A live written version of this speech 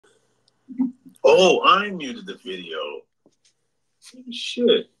Oh, I muted the video.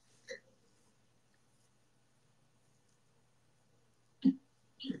 Shit.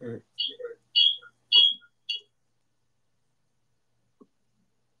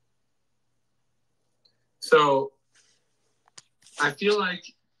 So I feel like,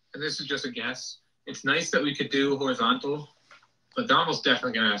 and this is just a guess, it's nice that we could do horizontal, but they're almost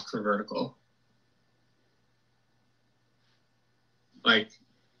definitely going to ask for vertical. Like,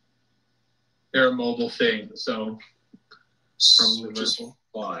 they're a mobile thing, so probably vertical.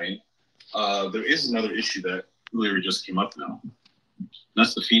 Fine. There is another issue that literally just came up now.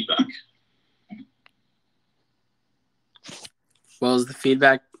 That's the feedback. Well, is the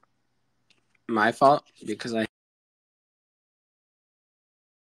feedback my fault? Because I...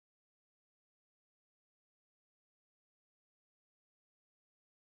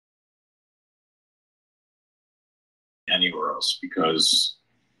 anywhere else, because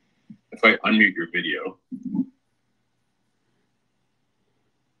if I unmute your video, can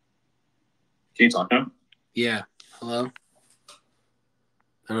you talk now? Yeah. Hello?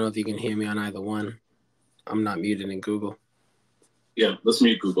 I don't know if you can hear me on either one. I'm not muted in Google. Yeah, let's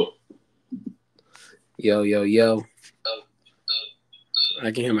mute Google. Yo, yo, yo.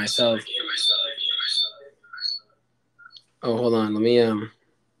 I can hear myself. Oh, hold on. Let me, I'm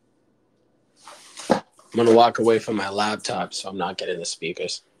going to walk away from my laptop so I'm not getting the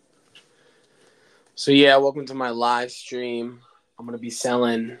speakers. So, yeah, welcome to my live stream. I'm going to be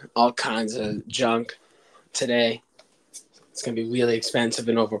selling all kinds of junk today. It's going to be really expensive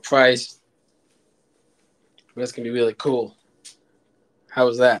and overpriced, but it's going to be really cool. How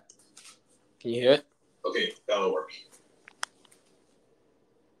was that? Can you hear it? Okay, that'll work.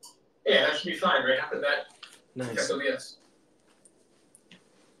 yeah, that should be fine right after that. Nice. Yes.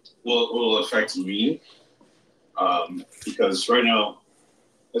 Well, it will affect me because right now,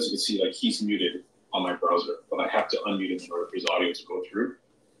 as you can see, like he's muted on my browser, but I have to unmute him in order for his audio to go through.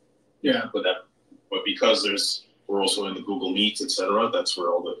 Yeah. But because we're also in the Google Meets, etc. That's where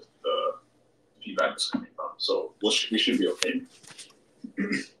all the feedback is coming from. So we should be okay.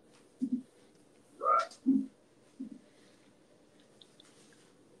 Right.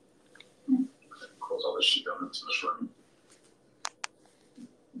 Close all this shit down into the shrine.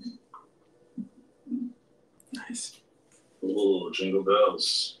 Nice. Oh, jingle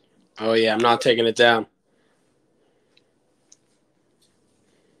bells. Oh, yeah, I'm not taking it down.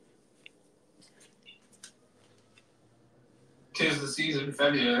 Tis the season,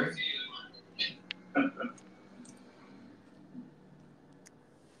 February.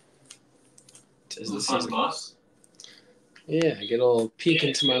 Tis the Fun, season. boss. Yeah, I get a little peek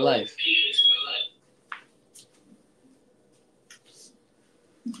into my life.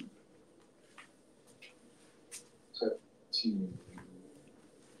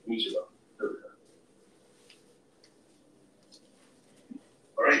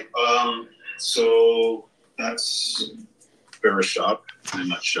 All right. So that's Verishop in a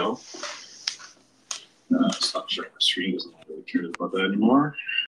nutshell. Stop sharing my screen because I'm not really curious about that anymore.